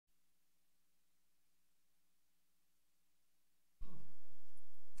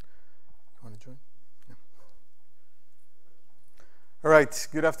join? Yeah. All right,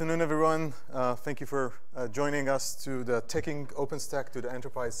 good afternoon, everyone. Thank you for joining us to the Taking OpenStack to the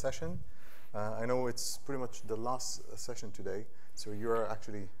Enterprise session. I know it's pretty much the last session today, so you're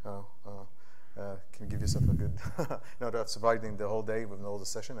actually can give yourself a good note of surviving the whole day with all the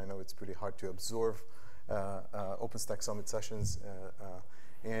session. I know it's pretty hard to absorb OpenStack Summit sessions,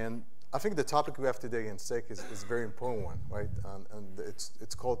 and I think the topic we have today in stake is a very important one, right? And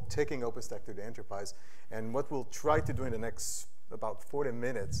it's called Taking OpenStack to the Enterprise. And what we'll try to do in the next about 40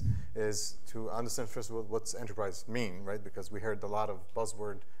 minutes is to understand first of all what's enterprise mean, right? Because we heard a lot of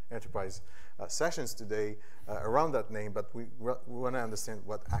buzzword enterprise sessions today around that name, but we want to understand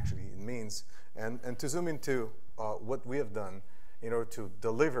what actually it means, and to zoom into what we have done in order to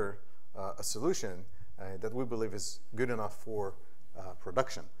deliver a solution that we believe is good enough for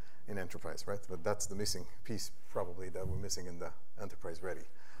production in enterprise, right? But that's the missing piece probably that we're missing in the enterprise ready.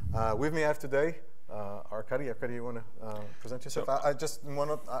 With me I have today Arkady. Arkady, you want to present yourself? I just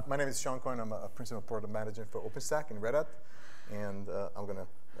want to, my name is Sean Coyne. I'm a principal product manager for OpenStack in Red Hat, and I'm going to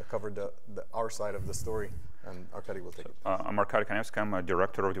cover our side of the story, and Arkady will take it. I'm Arkady Kanevsky. I'm a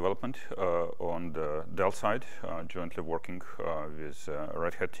director of development on the Dell side, jointly working with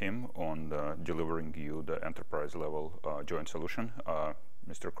Red Hat team on delivering you the enterprise level joint solution.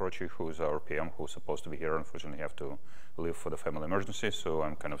 Mr. Croce, who is our PM, who's supposed to be here, unfortunately have to leave for the family emergency, so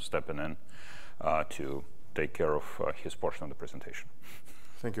I'm kind of stepping in to take care of his portion of the presentation.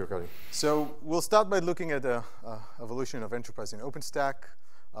 Thank you, Arkady. So we'll start by looking at the evolution of enterprise in OpenStack.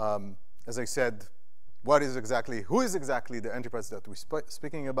 As I said, who is exactly the enterprise that we're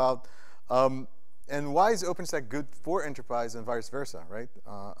speaking about? And why is OpenStack good for enterprise and vice versa, right?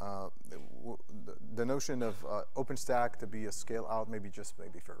 The notion of OpenStack to be a scale out, maybe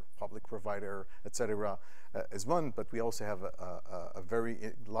for public provider, et cetera, is one, but we also have a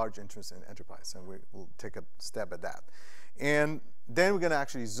very large interest in enterprise, and we'll take a stab at that. And then we're going to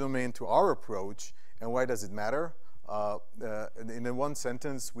actually zoom into our approach, and why does it matter? In one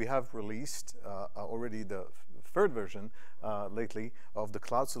sentence, we have released already the third version lately of the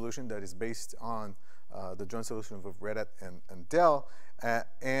cloud solution that is based on the joint solution of Red Hat and Dell.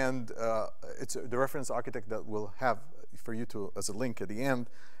 And it's the reference architect that we'll have for you to, as a link at the end,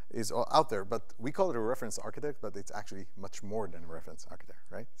 is out there. But we call it a reference architect, but it's actually much more than a reference architect,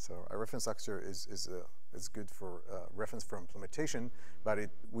 right? So a reference architect is good for reference for implementation, but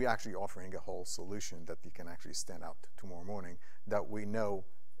we're actually offering a whole solution that you can actually stand out tomorrow morning that we know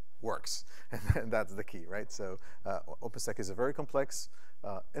works, and that's the key, right? So OpenStack is a very complex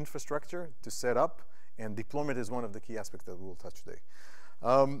infrastructure to set up, and deployment is one of the key aspects that we will touch today.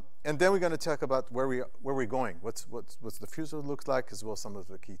 And then we're going to talk about where we're going, what's the future looks like, as well as some of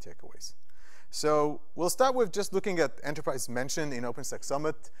the key takeaways. So we'll start with just looking at enterprise mentioned in OpenStack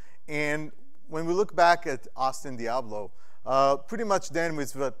Summit, and when we look back at Austin Diablo, pretty much then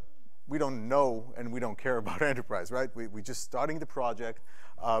with what we don't know and we don't care about enterprise, right? We're just starting the project,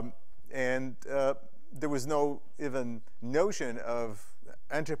 and there was no even notion of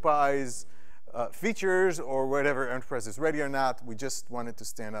enterprise features or whatever enterprise is ready or not. We just wanted to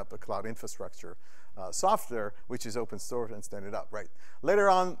stand up a cloud infrastructure software, which is open source, and stand it up, right? Later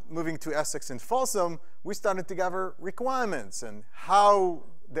on, moving to Essex and Folsom, we started to gather requirements and how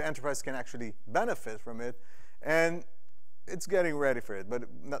the enterprise can actually benefit from it, and it's getting ready for it, but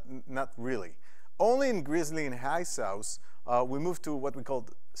not really. Only in Grizzly and High South, we moved to what we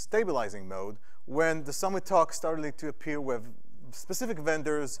called stabilizing mode when the Summit talk started to appear with specific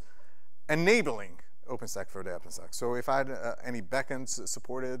vendors enabling OpenStack for the OpenStack. So if I had any backends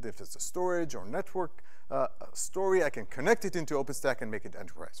supported, if it's a storage or network story, I can connect it into OpenStack and make it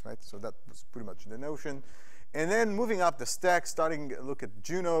enterprise, right? So that was pretty much the notion. And then moving up the stack, starting to look at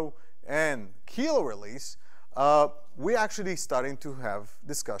Juno and Kilo release, we actually starting to have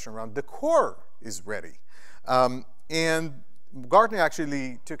discussion around the core is ready. And Gartner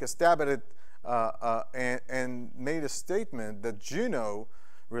actually took a stab at it and made a statement that Juno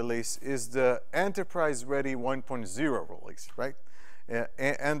release is the enterprise ready 1.0 release, right?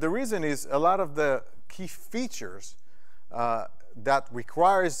 And the reason is a lot of the key features that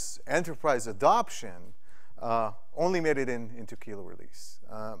requires enterprise adoption only made it into Kilo release.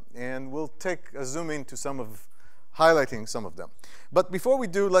 And we'll take a zoom into highlighting some of them. But before we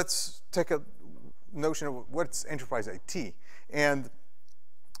do, let's take a notion of what's enterprise IT. And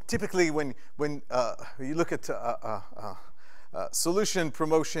typically when you look at solution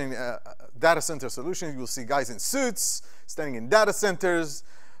promotion, data center solutions, you'll see guys in suits standing in data centers.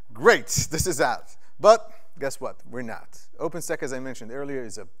 Great, this is that. But guess what? We're not. OpenStack, as I mentioned earlier,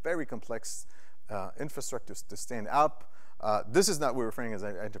 is a very complex infrastructure to stand up. This is not what we're referring as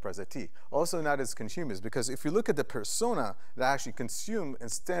enterprise IT. Also not as consumers, because if you look at the persona that actually consume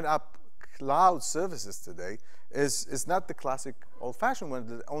and stand up cloud services today, is not the classic old-fashioned one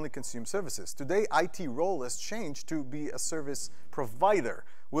that only consumes services. Today, IT role has changed to be a service provider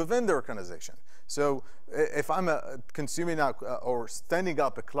within the organization. So if I'm consuming or standing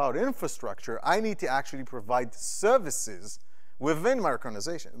up a cloud infrastructure, I need to actually provide services within my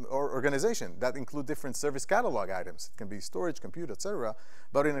organization that include different service catalog items. It can be storage, compute, etc.,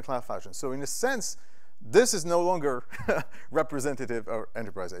 but in a cloud fashion. So in a sense, this is no longer representative of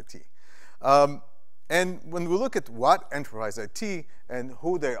enterprise IT. And when we look at what enterprise IT and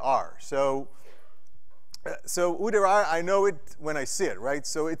who they are, so who they are, I know it when I see it, right?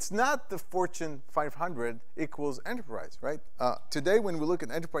 So it's not the Fortune 500 equals enterprise, right? Today, when we look at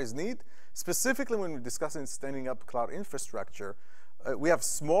enterprise need, specifically when we're discussing standing up cloud infrastructure, we have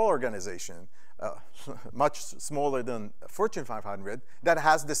small organization, much smaller than Fortune 500, that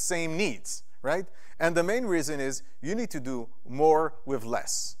has the same needs, right? And the main reason is you need to do more with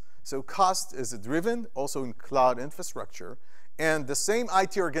less. So cost is driven also in cloud infrastructure. And the same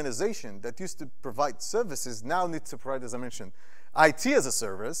IT organization that used to provide services now needs to provide, as I mentioned, IT as a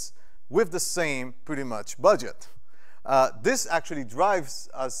service with the same pretty much budget. This actually drives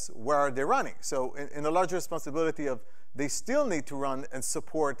us where they're running. So in a larger responsibility of they still need to run and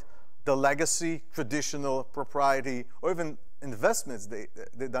support the legacy, traditional, propriety, or even investments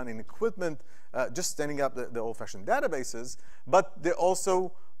they've done in equipment, just standing up the old-fashioned databases, but they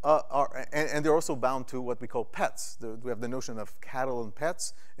also and they're also bound to what we call pets. We have the notion of cattle and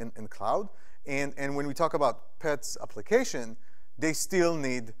pets in cloud. And when we talk about pets application, they still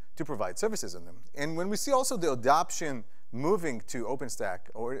need to provide services in them. And when we see also the adoption moving to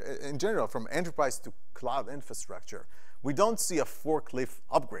OpenStack, or in general from enterprise to cloud infrastructure, we don't see a forklift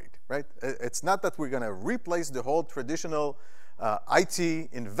upgrade, right? It's not that we're going to replace the whole traditional IT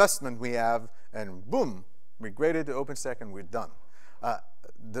investment we have, and boom, migrate it to OpenStack and we're done.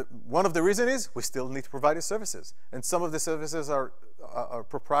 One of the reasons is we still need to provide the services. And some of the services are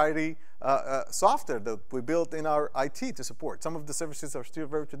proprietary software that we built in our IT to support. Some of the services are still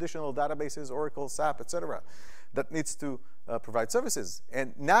very traditional databases, Oracle, SAP, etc., that needs to provide services.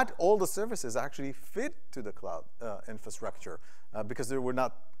 And not all the services actually fit to the cloud infrastructure because they were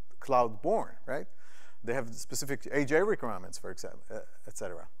not cloud-born, right? They have specific AJ requirements, for example,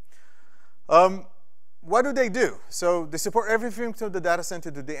 etc. What do they do? So they support everything from the data center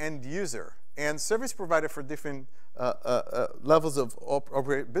to the end user, and service provider for different levels of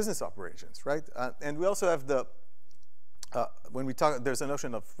business operations, right? And we also have the, when we talk, there's a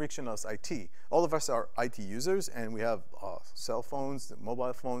notion of frictionless IT. All of us are IT users, and we have cell phones,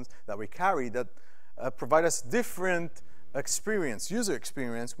 mobile phones that we carry that provide us different user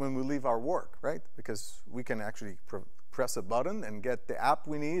experience when we leave our work, right? Because we can actually press a button and get the app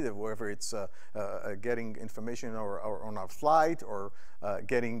we need, whether it's getting information on our flight or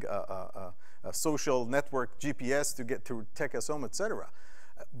getting a social network GPS to take us home, etc.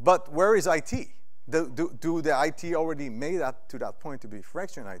 But where is IT? Do the IT already made that to that point to be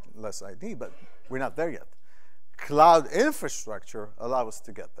frictionless IT? But we're not there yet. Cloud infrastructure allows us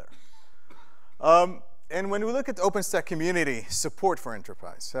to get there. And when we look at OpenStack community support for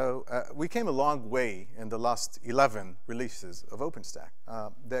enterprise, so we came a long way in the last 11 releases of OpenStack.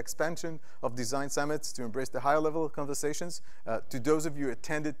 The expansion of design summits to embrace the higher level of conversations. To those of you who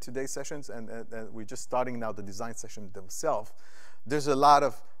attended today's sessions, and we're just starting now the design session themselves, there's a lot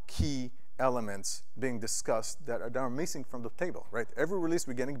of key elements being discussed that are missing from the table, right? Every release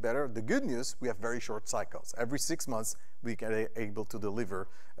we're getting better. The good news, we have very short cycles. Every 6 months, we get able to deliver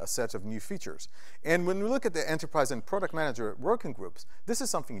a set of new features. And when we look at the enterprise and product manager working groups, this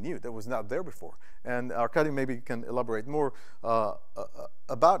is something new that was not there before. And Arkady maybe can elaborate more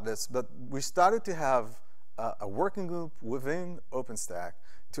about this, but we started to have a working group within OpenStack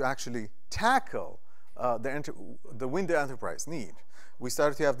to actually tackle the window enterprise need. We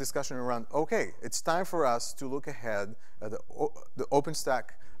started to have discussion around, okay, it's time for us to look ahead at the OpenStack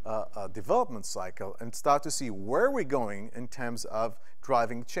development cycle and start to see where we're going in terms of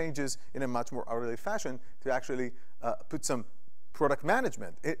driving changes in a much more orderly fashion to actually put some product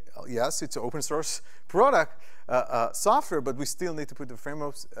management. Yes, it's an open source product software, but we still need to put the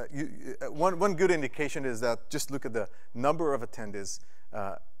frameworks. One good indication is that just look at the number of attendees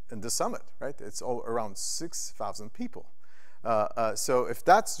in the summit, right? It's all around 6,000 people. So if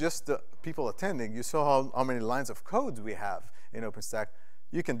that's just the people attending, you saw how many lines of code we have in OpenStack.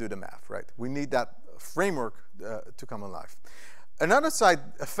 You can do the math, right? We need that framework to come alive. Another side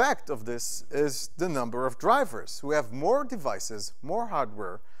effect of this is the number of drivers. We have more devices, more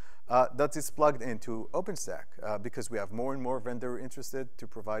hardware, that is plugged into OpenStack because we have more and more vendor interested to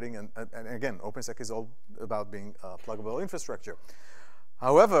providing, and again, OpenStack is all about being pluggable infrastructure.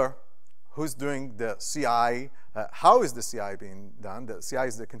 However, who's doing the CI? How is the CI being done? The CI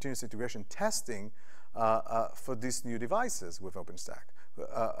is the continuous integration testing for these new devices with OpenStack.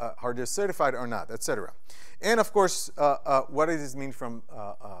 Are they certified or not, etc. And of course, what does this mean from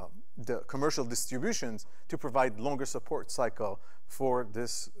the commercial distributions to provide longer support cycle for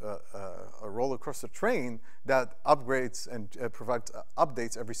this roller coaster train that upgrades and provides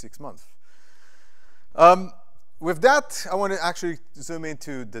updates every 6 months. With that, I want to actually zoom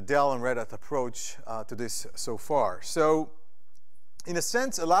into the Dell and Red Hat approach to this so far. So in a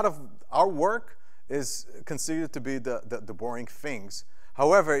sense, a lot of our work is considered to be the boring things.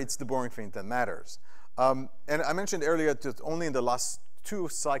 However, it's the boring thing that matters. And I mentioned earlier that only in the last 2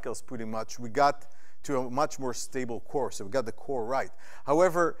 cycles, pretty much, we got to a much more stable core. So we got the core right.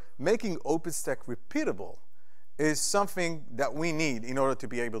 However, making OpenStack repeatable is something that we need in order to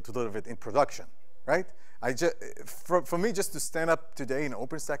be able to deliver it in production, right? For me, just to stand up today in an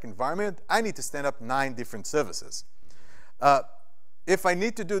OpenStack environment, I need to stand up 9 different services. If I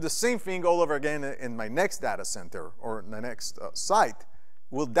need to do the same thing all over again in my next data center or the next site,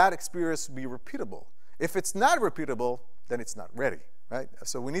 will that experience be repeatable? If it's not repeatable, then it's not ready, right?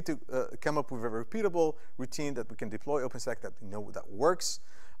 So we need to come up with a repeatable routine that we can deploy OpenStack that that works.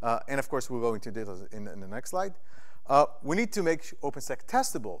 And of course, we'll go into details in the next slide. We need to make OpenStack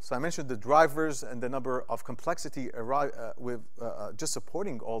testable. So I mentioned the drivers and the number of complexity with just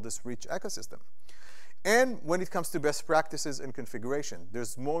supporting all this rich ecosystem. And when it comes to best practices and configuration,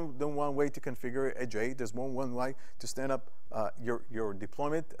 there's more than one way to configure a J. There's more than one way to stand up your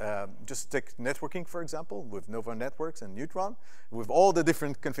deployment. Just take networking, for example, with Nova Networks and Neutron. With all the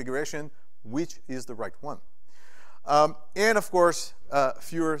different configuration, which is the right one? And of course,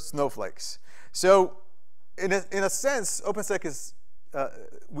 fewer snowflakes. So in a sense, OpenStack is,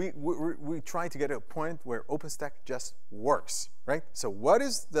 we try to get to a point where OpenStack just works, right? So what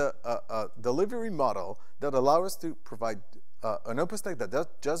is the delivery model that allows us to provide an OpenStack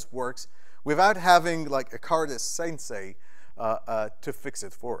that just works without having like a cardless sensei to fix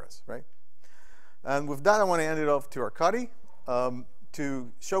it for us, right? And with that, I want to hand it off to Arkady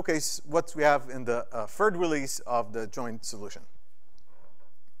to showcase what we have in the third release of the joint solution.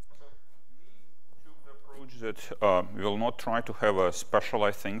 That we will not try to have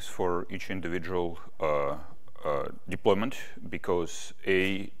specialized things for each individual deployment because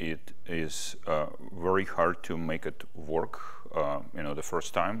it is very hard to make it work the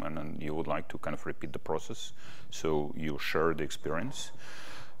first time, and then you would like to kind of repeat the process so you share the experience.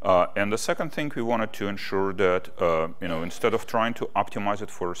 And the second thing, we wanted to ensure that instead of trying to optimize it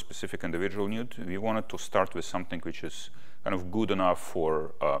for a specific individual need, we wanted to start with something which is kind of good enough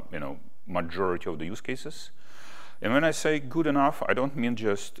for majority of the use cases. And when I say good enough, I don't mean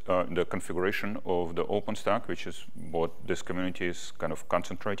just the configuration of the OpenStack, which is what this community is kind of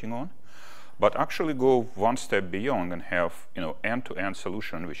concentrating on, but actually go one step beyond and have end-to-end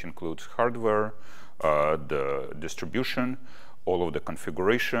solution, which includes hardware, the distribution, all of the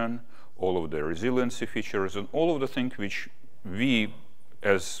configuration, all of the resiliency features, and all of the things which we,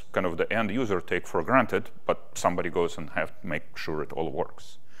 as kind of the end user, take for granted, but somebody goes and have to make sure it all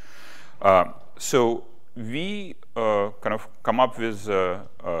works. So we kind of come up with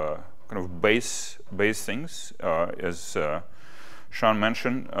kind of base things. As Sean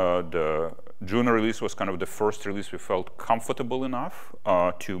mentioned, the June release was kind of the first release we felt comfortable enough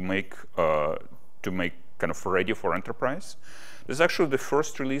to make kind of ready for enterprise. This is actually the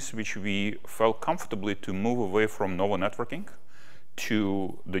first release which we felt comfortably to move away from Nova Networking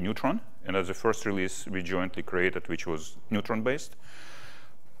to the Neutron. And as the first release we jointly created, which was Neutron-based.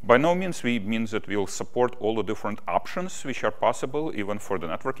 By no means means that we'll support all the different options which are possible, even for the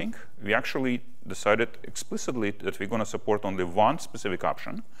networking. We actually decided explicitly that we're going to support only one specific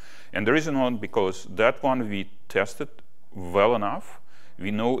option. And the reason was because that one we tested well enough.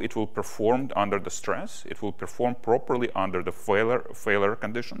 We know it will perform under the stress. It will perform properly under the failure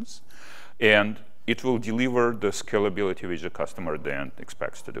conditions. And it will deliver the scalability which the customer then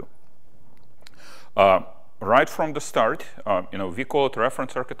expects to do. Right from the start, we call it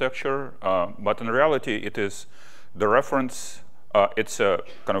reference architecture, but in reality, it is the reference. It's a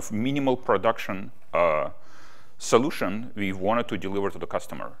kind of minimal production solution we wanted to deliver to the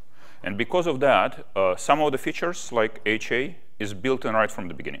customer. And because of that, some of the features like HA is built in right from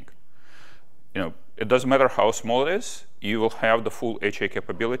the beginning. It doesn't matter how small it is, you will have the full HA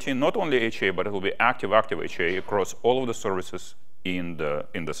capability. Not only HA, but it will be active HA across all of the services in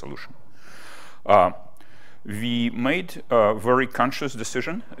the solution. We made a very conscious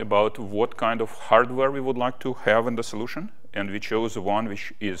decision about what kind of hardware we would like to have in the solution, and we chose one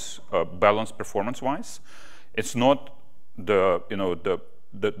which is balanced performance-wise. It's not the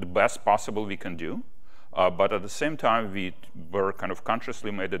best possible we can do, but at the same time, we were kind of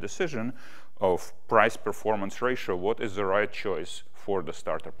consciously made a decision of price-performance ratio. What is the right choice for the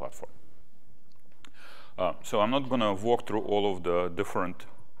starter platform? So I'm not going to walk through all of the different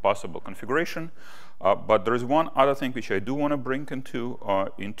possible configuration. But there is one other thing which I do want to bring into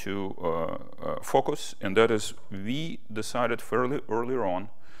focus, and that is we decided fairly earlier on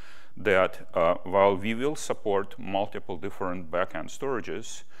that while we will support multiple different backend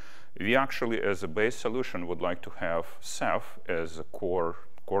storages, we actually, as a base solution, would like to have Ceph as a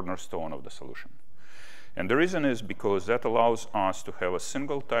cornerstone of the solution. And the reason is because that allows us to have a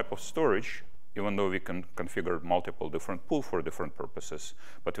single type of storage, even though we can configure multiple different pools for different purposes,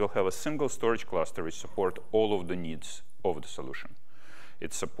 but we'll have a single storage cluster which supports all of the needs of the solution.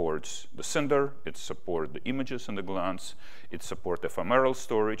 It supports the Cinder, it supports the images in the glance, it supports ephemeral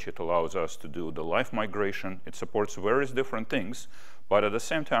storage, it allows us to do the live migration, it supports various different things, but at the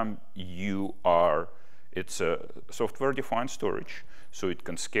same time, it's a software-defined storage, so it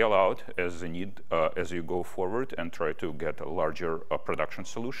can scale out as the need as you go forward and try to get a larger production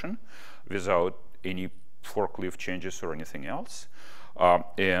solution without any forklift changes or anything else.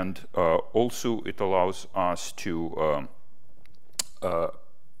 And also, it allows us to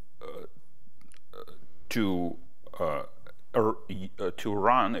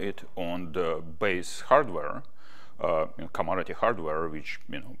run it on the base hardware, commodity hardware, which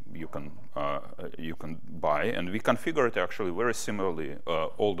you can buy, and we configure it actually very similarly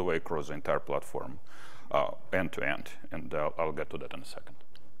all the way across the entire platform, end to end. And I'll get to that in a second.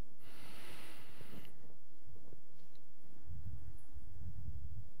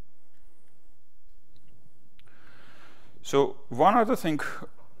 So one other thing,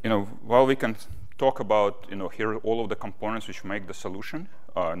 while we can talk about here all of the components which make the solution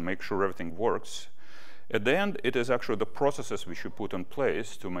and make sure everything works, at the end, it is actually the processes we should put in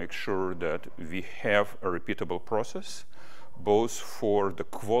place to make sure that we have a repeatable process, both for the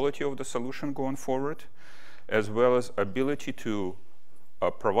quality of the solution going forward, as well as ability to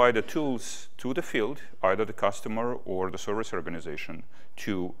provide the tools to the field, either the customer or the service organization,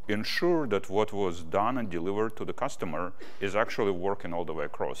 to ensure that what was done and delivered to the customer is actually working all the way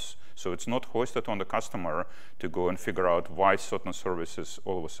across. So it's not hoisted on the customer to go and figure out why certain services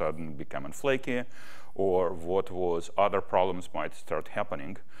all of a sudden becoming flaky, or what was other problems might start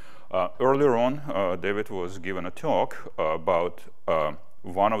happening. Earlier on, David was given a talk about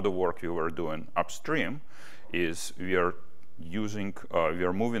one of the work we were doing upstream is we are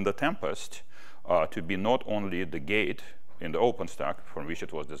moving the Tempest to be not only the gate in the OpenStack from which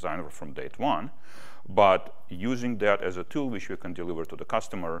it was designed from day one, but using that as a tool which we can deliver to the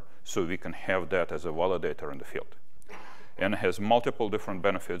customer so we can have that as a validator in the field. And it has multiple different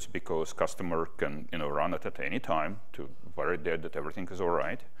benefits because customer can run it at any time to validate that everything is all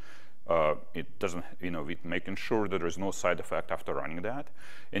right. It doesn't, with making sure that there's no side effect after running that.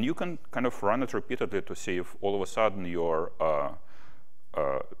 And you can kind of run it repeatedly to see if all of a sudden your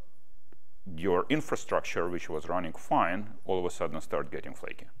infrastructure, which was running fine, all of a sudden start getting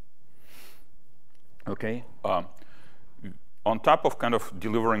flaky. Okay. On top of kind of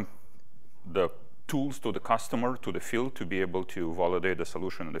delivering the tools to the customer, to the field, to be able to validate the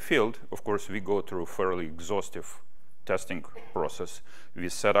solution in the field, of course, we go through a fairly exhaustive testing process. We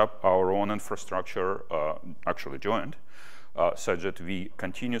set up our own infrastructure, actually joined, such that we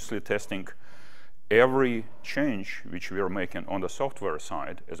continuously testing every change which we are making on the software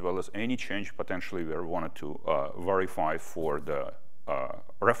side, as well as any change potentially we wanted to verify for the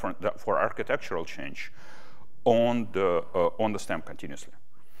for architectural change on the stem continuously.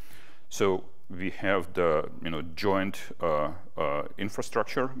 So we have the joint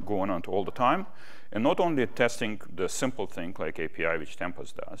infrastructure going on all the time, and not only testing the simple thing like API, which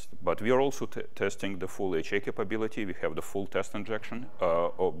Tempest does, but we are also testing the full HA capability. We have the full test injection,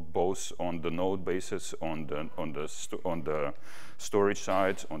 both on the node basis, on the storage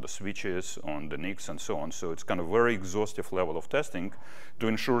sides, on the switches, on the NICs, and so on. So it's kind of very exhaustive level of testing to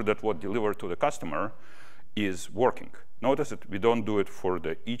ensure that what delivered to the customer is working. Notice that we don't do it for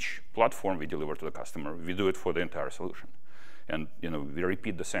each platform we deliver to the customer. We do it for the entire solution. And we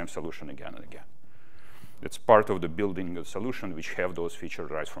repeat the same solution again and again. It's part of the building a solution which have those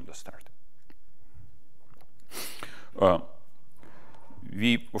features right from the start.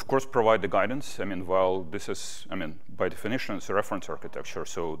 We, of course, provide the guidance. While this is, by definition, it's a reference architecture,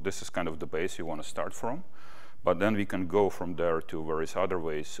 so this is kind of the base you want to start from. But then we can go from there to various other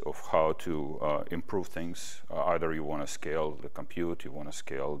ways of how to improve things. Either you want to scale the compute, you want to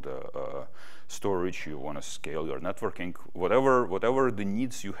scale the storage, you want to scale your networking, whatever the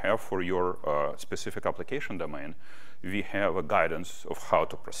needs you have for your specific application domain, we have a guidance of how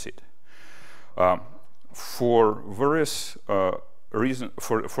to proceed. For various reasons,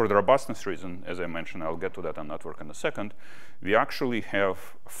 for the robustness reason, as I mentioned, I'll get to that on network in a second, we actually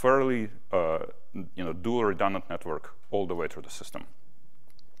have fairly dual redundant network all the way through the system.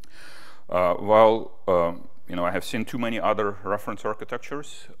 While I have seen too many other reference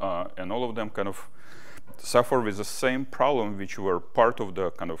architectures, and all of them kind of suffer with the same problem, which were part of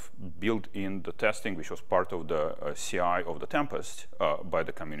the kind of built-in the testing, which was part of the CI of the Tempest by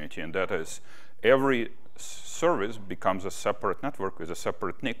the community, and that is every service becomes a separate network with a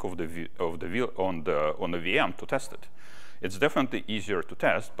separate NIC on the VM to test it. It's definitely easier to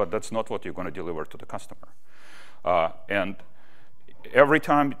test, but that's not what you're going to deliver to the customer. And every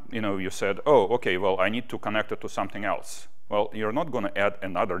time you said, oh, okay, well, I need to connect it to something else. Well, you're not going to add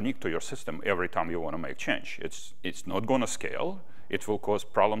another NIC to your system every time you want to make change. It's not going to scale. It will cause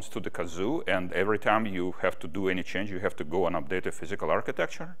problems to the kazoo, and every time you have to do any change, you have to go and update a physical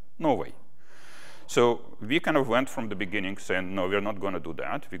architecture? No way. So we kind of went from the beginning saying, no, we're not going to do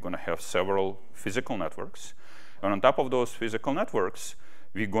that. We're going to have several physical networks. And on top of those physical networks,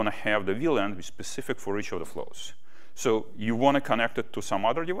 we're going to have the VLAN which is specific for each of the flows. So you want to connect it to some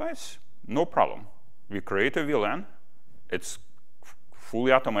other device? No problem. We create a VLAN. It's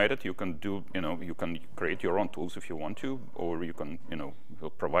fully automated. You can do, you can create your own tools if you want to, or you can, we'll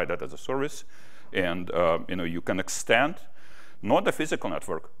provide that as a service. And, you can extend not the physical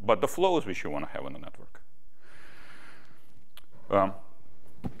network, but the flows which you want to have in the network.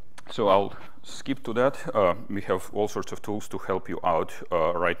 So I'll skip to that. We have all sorts of tools to help you out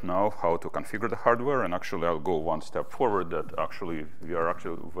right now, how to configure the hardware. And actually, I'll go one step forward that actually we are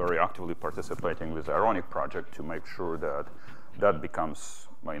actually very actively participating with the Ironic project to make sure that that becomes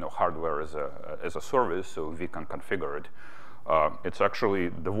hardware as a service, so we can configure it. It's actually,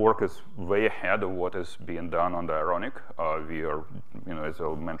 the work is way ahead of what is being done on the Ironic. We are, as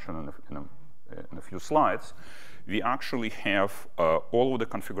I'll mention in a few slides, we actually have all of the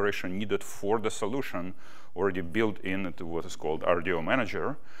configuration needed for the solution already built into what is called RDO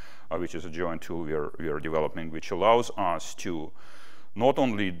Manager, which is a joint tool we are developing, which allows us to not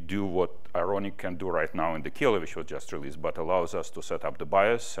only do what Ironic can do right now in the killer, which was just released, but allows us to set up the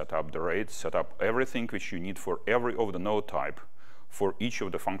BIOS, set up the RAID, set up everything which you need for every of the node type for each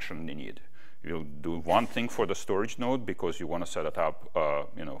of the function you need. You'll do one thing for the storage node because you want to set it up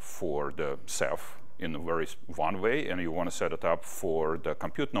for the Ceph in a very one way, and you want to set it up for the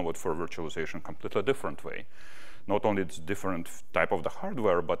compute node for virtualization completely different way. Not only it's different type of the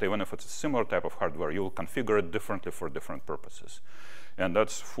hardware, but even if it's a similar type of hardware, you'll configure it differently for different purposes. And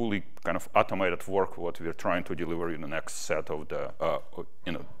that's fully kind of automated work what we're trying to deliver in the next set of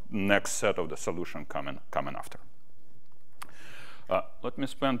the solution coming after. Let me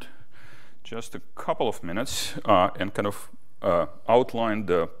spend just a couple of minutes and kind of outline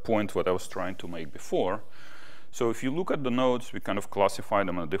the point what I was trying to make before. So if you look at the nodes, we kind of classify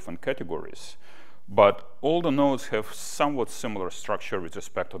them in different categories. But all the nodes have somewhat similar structure with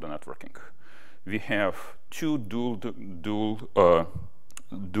respect to the networking. We have two dual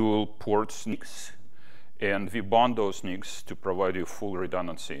port NICs, and we bond those NICs to provide you full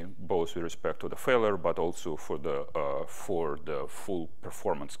redundancy, both with respect to the failure, but also for the full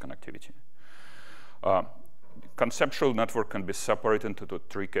performance connectivity. Conceptual network can be separated into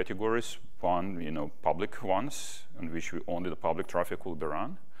three categories. One, public ones, in which only the public traffic will be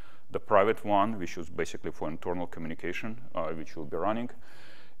run. The private one, which is basically for internal communication, which will be running.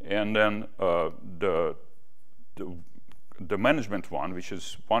 And then the management one, which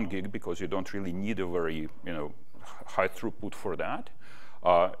is 1 gig, because you don't really need a very high throughput for that.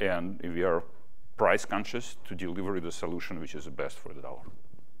 And we are price conscious to deliver the solution which is the best for the dollar.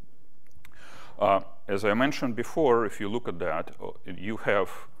 As I mentioned before, if you look at that, you have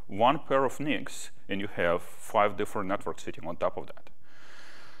one pair of NICs, and you have 5 different networks sitting on top of that.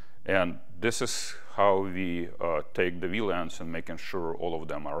 And this is how we take the VLANs and making sure all of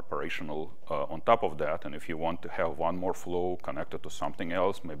them are operational on top of that. And if you want to have one more flow connected to something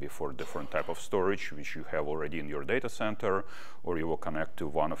else, maybe for a different type of storage, which you have already in your data center, or you will connect to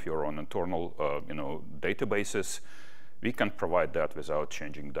one of your own internal databases, we can provide that without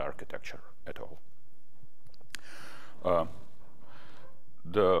changing the architecture at all.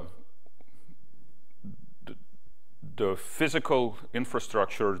 the physical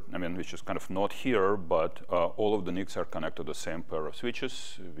infrastructure, I mean, which is kind of not here, but all of the NICs are connected to the same pair of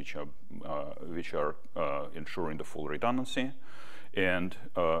switches, which are ensuring the full redundancy. And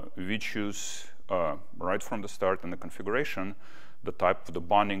we choose right from the start in the configuration the type of the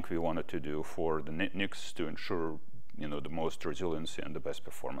bonding we wanted to do for the NICs to ensure the most resiliency and the best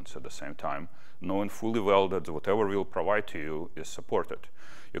performance at the same time, knowing fully well that whatever we'll provide to you is supported.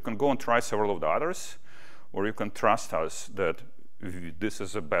 You can go and try several of the others, or you can trust us that this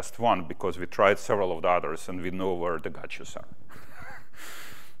is the best one because we tried several of the others and we know where the gotchas are.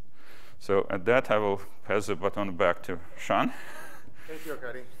 So at that, I will pass the baton back to Sean. Thank you,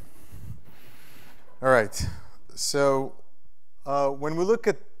 Arkady. All right. So when we look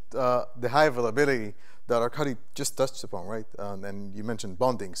at the high availability that Arkady just touched upon, right? And you mentioned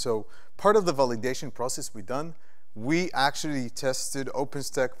bonding. So part of the validation process we actually tested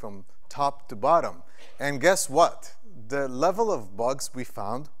OpenStack from top to bottom. And guess what? The level of bugs we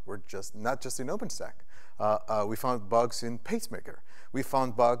found were not just in OpenStack. We found bugs in pacemaker. We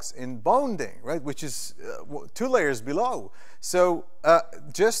found bugs in bonding, right? Which is 2 layers below. So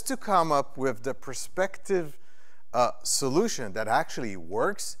just to come up with the prospective solution that actually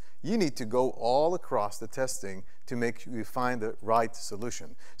works, you need to go all across the testing to make you find the right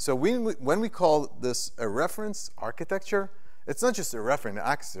solution. So when we call this a reference architecture, it's not just a reference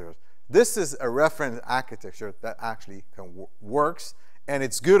architecture. This is a reference architecture that actually works, and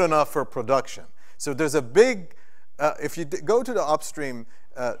it's good enough for production. So there's a big, if you go to the upstream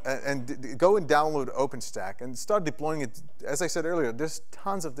and go and download OpenStack and start deploying it, as I said earlier, there's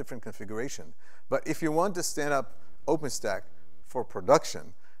tons of different configuration. But if you want to stand up OpenStack for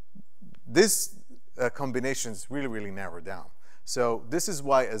production, this combinations really, really narrow down. So this is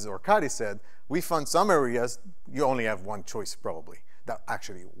why, as Arkady said, we found some areas you only have one choice probably that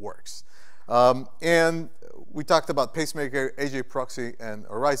actually works. And we talked about pacemaker, AJ proxy, and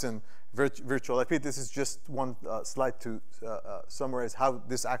Horizon virtual IP. This is just one slide to summarize how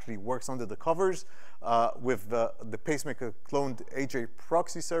this actually works under the covers with the pacemaker cloned AJ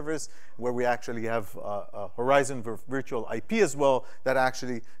proxy service, where we actually have Horizon virtual IP as well that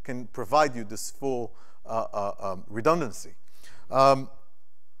actually can provide you this full redundancy.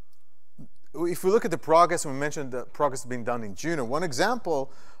 If we look at the progress, we mentioned the progress being done in Juno. One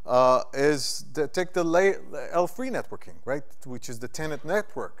example is take the L3 networking, right, which is the tenant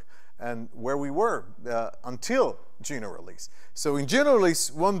network, and where we were until Juno release. So in Juno release,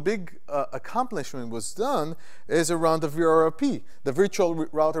 one big accomplishment was done is around the VRRP, the Virtual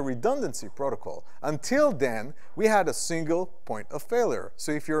Router Redundancy Protocol. Until then, we had a single point of failure.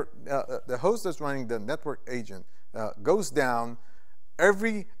 So if you're, the host that's running the network agent goes down,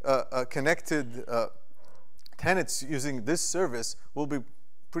 every connected tenants using this service will be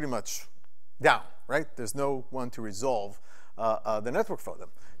pretty much down, right? There's no one to resolve the network for them.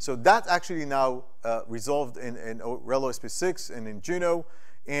 So that's actually now resolved in RHEL OSP6 and in Juno.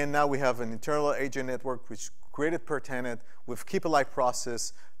 And now we have an internal agent network which created per tenant with keep alive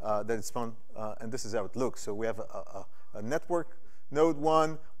process that is fun. And this is how it looks. So we have a network node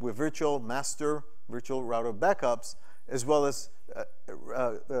 1 with virtual master, virtual router backups, as well as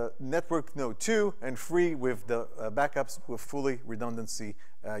network node 2 and 3 with the backups with fully redundancy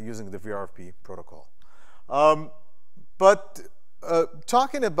using the VRP protocol. But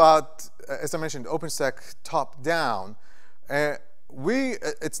talking about, as I mentioned, OpenStack top-down,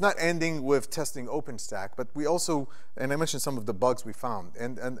 it's not ending with testing OpenStack, but we also, and I mentioned some of the bugs we found,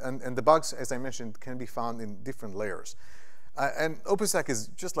 and the bugs, as I mentioned, can be found in different layers. And OpenStack is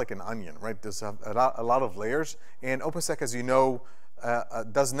just like an onion, right? There's a lot of layers, and OpenStack, as you know,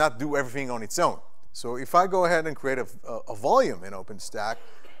 does not do everything on its own. So if I go ahead and create a volume in OpenStack,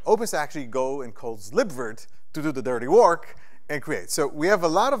 OpenStack actually go and calls libvirt to do the dirty work and create. So we have a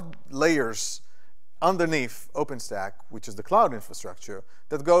lot of layers underneath OpenStack, which is the cloud infrastructure,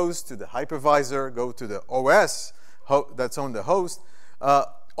 that goes to the hypervisor, go to the OS that's on the host,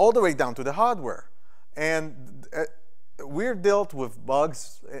 all the way down to the hardware. And we've dealt with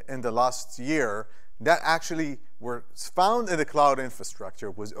bugs in the last year that actually were found in the cloud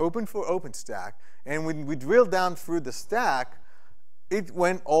infrastructure, was open for OpenStack, and when we drilled down through the stack, it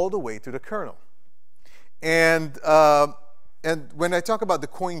went all the way to the kernel. And when I talk about the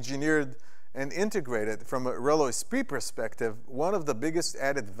co-engineered and integrated from a RHEL OSP perspective, one of the biggest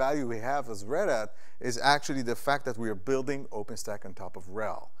added value we have as Red Hat is actually the fact that we are building OpenStack on top of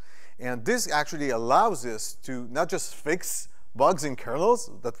RHEL. And this actually allows us to not just fix bugs in kernels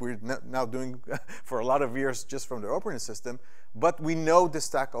that we're now doing for a lot of years just from the operating system, but we know the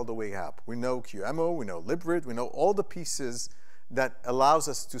stack all the way up. We know QEMU, we know libvirt, we know all the pieces that allows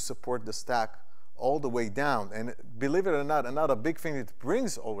us to support the stack all the way down. And believe it or not, another big thing it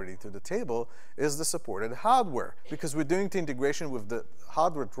brings already to the table is the supported hardware, because we're doing the integration with the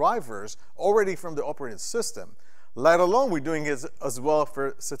hardware drivers already from the operating system. Let alone we're doing it as well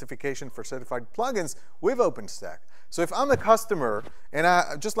for certification for certified plugins with OpenStack. So if I'm a customer, and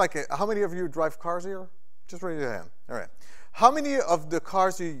how many of you drive cars here? Just raise your hand. All right. How many of the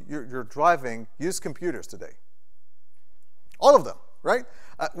cars you're driving use computers today? All of them, right?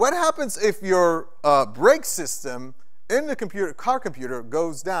 What happens if your brake system in the car computer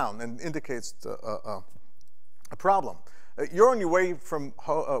goes down and indicates a problem? You're on your way from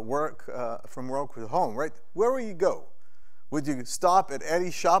work to home, right? Where will you go? Would you stop at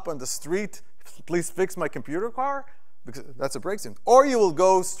Eddie's shop on the street? Please fix my computer car, because that's a brake system. Or you will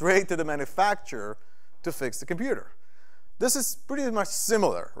go straight to the manufacturer to fix the computer. This is pretty much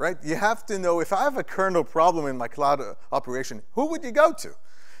similar, right? You have to know, if I have a kernel problem in my cloud operation, who would you go to?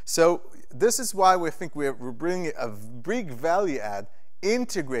 So this is why we think we're bringing a big value add,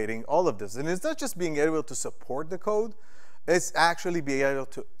 integrating all of this. And it's not just being able to support the code, it's actually being able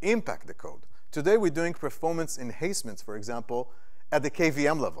to impact the code. Today we're doing performance enhancements, for example, at the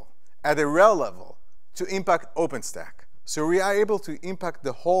KVM level, at the RHEL level, to impact OpenStack. So we are able to impact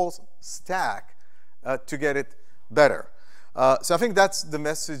the whole stack to get it better. So I think that's the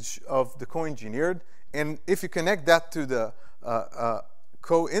message of the co-engineered. And if you connect that to the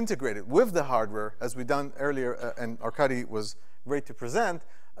co-integrated with the hardware, as we done earlier, and Arkady was great to present,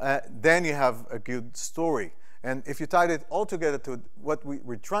 then you have a good story. And if you tied it all together to what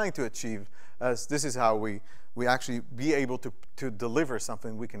we're trying to achieve, this is how we actually be able to deliver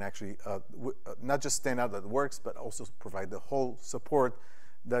something we can actually not just stand out that works, but also provide the whole support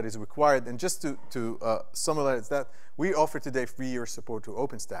that is required. And just to summarize that, we offer today 3-year support to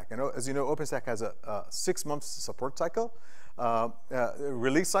OpenStack. And as you know, OpenStack has a 6-month support cycle,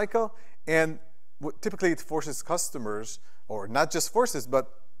 release cycle, and typically it forces customers, or not just forces,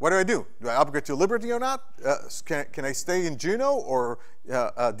 but what do I do? Do I upgrade to Liberty or not? Can I stay in Juno or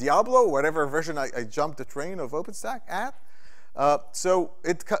Diablo, whatever version I jump the train of OpenStack at? So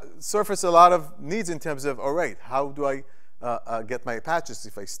it surfaces a lot of needs in terms of, all right, how do I get my patches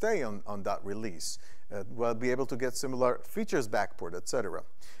if I stay on that release? Will I be able to get similar features backport, et cetera?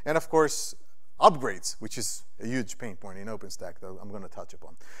 And of course, upgrades, which is a huge pain point in OpenStack that I'm going to touch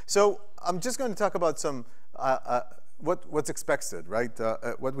upon. So I'm just going to talk about some what's expected, right?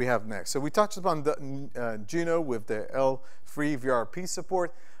 What we have next. So we touched upon the Juno with the L3 VRP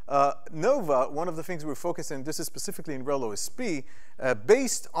support. Nova, one of the things we're focusing, this is specifically in RHEL OSP,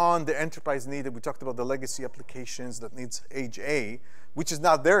 based on the enterprise need that we talked about, the legacy applications that needs age A, which is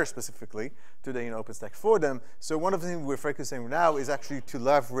not there specifically today in OpenStack for them. So one of the things we're focusing now is actually to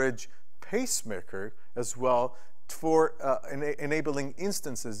leverage Pacemaker as well for enabling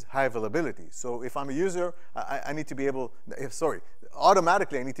instances high availability. So if I'm a user, I need to be able,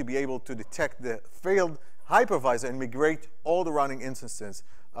 automatically I need to be able to detect the failed hypervisor and migrate all the running instances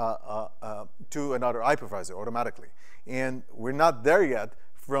to another hypervisor automatically. And we're not there yet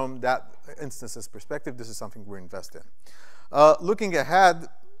from that instances perspective. This is something we're investing in. Looking ahead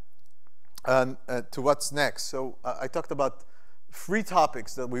to what's next. So I talked about 3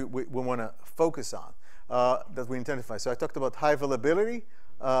 topics that we want to focus on. That we identify. So I talked about high availability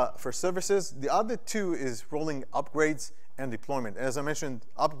for services. The other 2 is rolling upgrades and deployment. As I mentioned,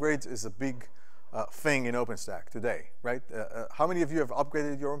 upgrades is a big thing in OpenStack today, right? How many of you have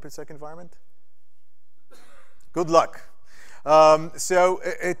upgraded your OpenStack environment? Good luck. So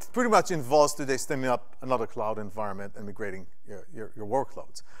it pretty much involves today standing up another cloud environment and migrating your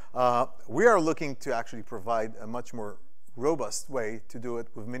workloads. We are looking to actually provide a much more robust way to do it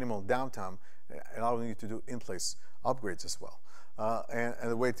with minimal downtime, allowing you to do in-place upgrades as well. And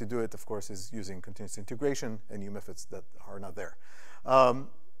the way to do it, of course, is using continuous integration and new methods that are not there.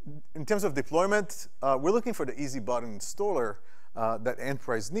 In terms of deployment, we're looking for the easy button installer that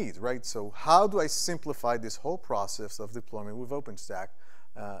enterprise needs, right? So how do I simplify this whole process of deployment with OpenStack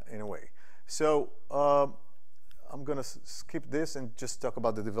in a way? So I'm going to skip this and just talk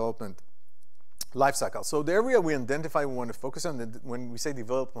about the development lifecycle. So the area we identify we want to focus on, when we say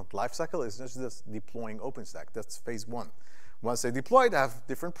development lifecycle, is not just deploying OpenStack. That's phase 1. Once I deploy it, I have a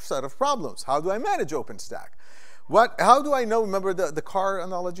different set of problems. How do I manage OpenStack? How do I know? Remember the car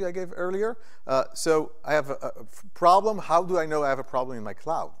analogy I gave earlier? So I have a problem. How do I know I have a problem in my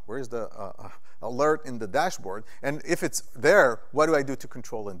cloud? Where's the alert in the dashboard? And if it's there, what do I do to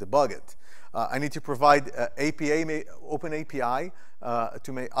control and debug it? I need to provide open API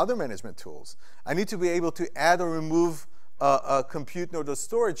to my other management tools. I need to be able to add or remove a compute node or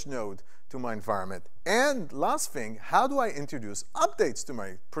storage node to my environment. And last thing, how do I introduce updates to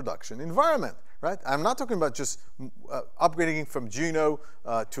my production environment? right? I'm not talking about just upgrading from Juno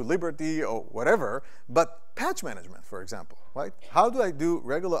to Liberty or whatever, but patch management, for example, right? How do I do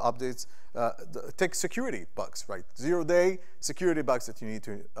regular updates? Take security bugs, right? 0-day security bugs that you need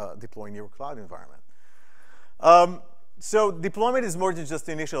to deploy in your cloud environment. So deployment is more than just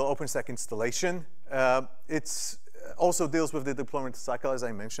the initial OpenStack installation. It's also deals with the deployment cycle, as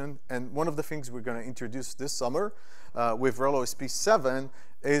I mentioned. And one of the things we're going to introduce this summer with RHEL-OSP 7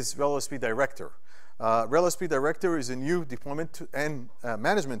 is RHEL-OSP Director. RHEL-OSP Director is a new deployment and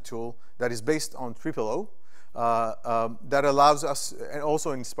management tool that is based on OOO that allows us, and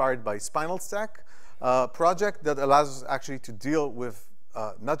also inspired by Spinal Stack project, that allows us actually to deal with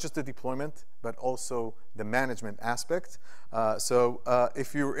not just the deployment, but also the management aspect. So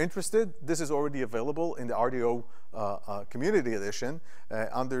if you're interested, this is already available in the RDO Community Edition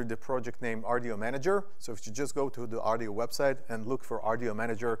under the project name RDO Manager. So if you just go to the RDO website and look for RDO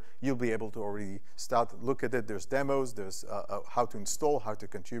Manager, you'll be able to already start look at it. There's demos, there's how to install, how to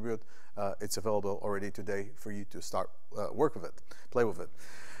contribute. It's available already today for you to start work with it, play with it.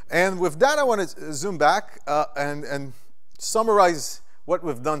 And with that, I want to zoom back and summarize what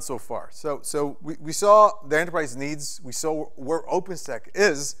we've done so far. So we saw the enterprise needs, we saw where OpenStack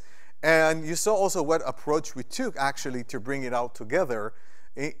is, and you saw also what approach we took actually to bring it all together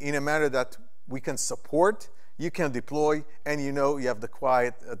in a manner that we can support, you can deploy, and you know you have the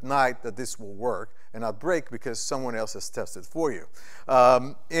quiet at night that this will work and not break because someone else has tested for you.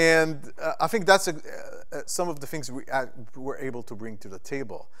 And I think that's some of the things we were able to bring to the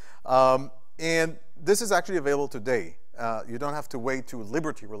table. And this is actually available today. You don't have to wait to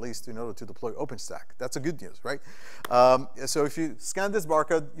Liberty release in order to deploy OpenStack. That's a good news, right? So if you scan this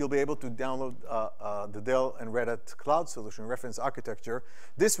barcode, you'll be able to download the Dell and Red Hat Cloud Solution reference architecture.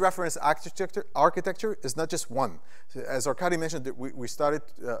 This reference architecture is not just one. As Arkady mentioned, we started,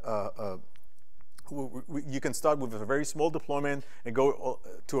 you can start with a very small deployment and go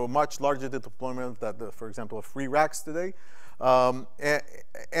to a much larger deployment that, for example, 3 racks today.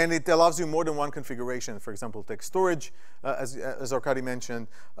 And it allows you more than one configuration. For example, take storage, as Arkady mentioned,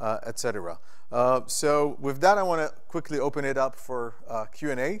 etc. So with that, I want to quickly open it up for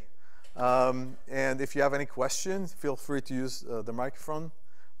Q&A. And if you have any questions, feel free to use the microphone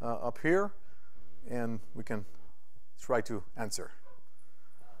up here, and we can try to answer.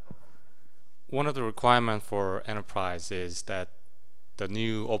 One of the requirements for enterprise is that the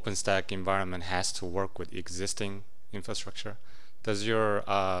new OpenStack environment has to work with existing infrastructure. Does your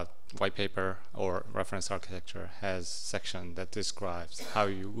white paper or reference architecture has section that describes how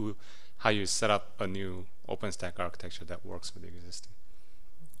you set up a new OpenStack architecture that works with the existing?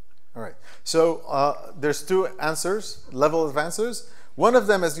 All right. So there's 2 answers, level of answers. One of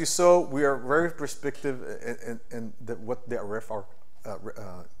them, as you saw, we are very prescriptive in what the RF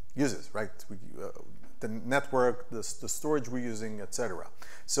uses, right? The network, the storage we're using, etc.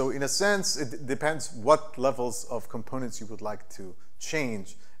 So in a sense, it depends what levels of components you would like to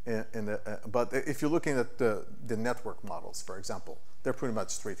change. But if you're looking at the network models, for example, they're pretty much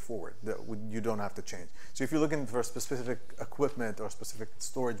straightforward. You don't have to change. So if you're looking for specific equipment or specific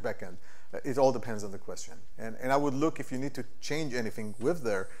storage backend, it all depends on the question. And I would look, if you need to change anything with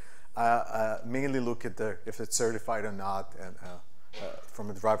there, mainly look at if it's certified or not, and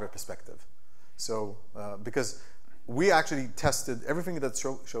from a driver perspective. So, because we actually tested, everything that's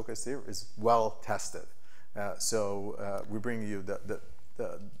showcased here is well tested. So we bring you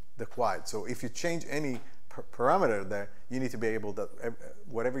the quad. So if you change any parameter there, you need to be able that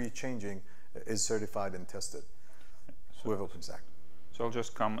whatever you're changing is certified and tested with OpenStack. So I'll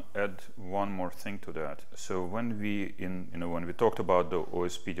just add one more thing to that. So when we when we talked about the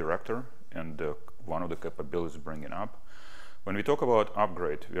OSP Director and one of the capabilities bringing up, when we talk about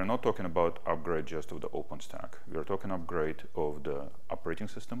upgrade, we are not talking about upgrade just of the OpenStack. We are talking upgrade of the operating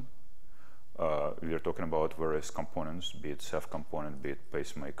system. We are talking about various components, be it Ceph component, be it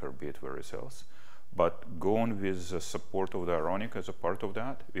pacemaker, be it various else. But going with the support of the Ironic as a part of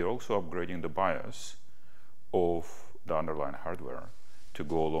that, we are also upgrading the BIOS of the underlying hardware to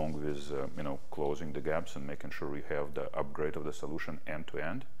go along with closing the gaps and making sure we have the upgrade of the solution end to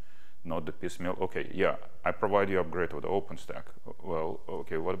end. Not the piecemeal. Okay, yeah, I provide you upgrade of the OpenStack. Well,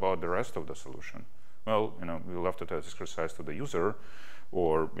 okay, what about the rest of the solution? Well, we left it as exercise to the user,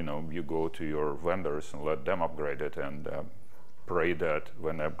 or you go to your vendors and let them upgrade it and pray that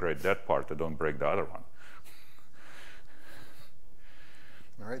when they upgrade that part, they don't break the other one.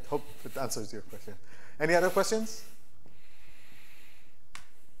 All right, hope it answers your question. Any other questions?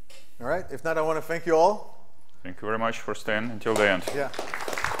 All right, if not, I want to thank you all. Thank you very much for staying until the end. Yeah.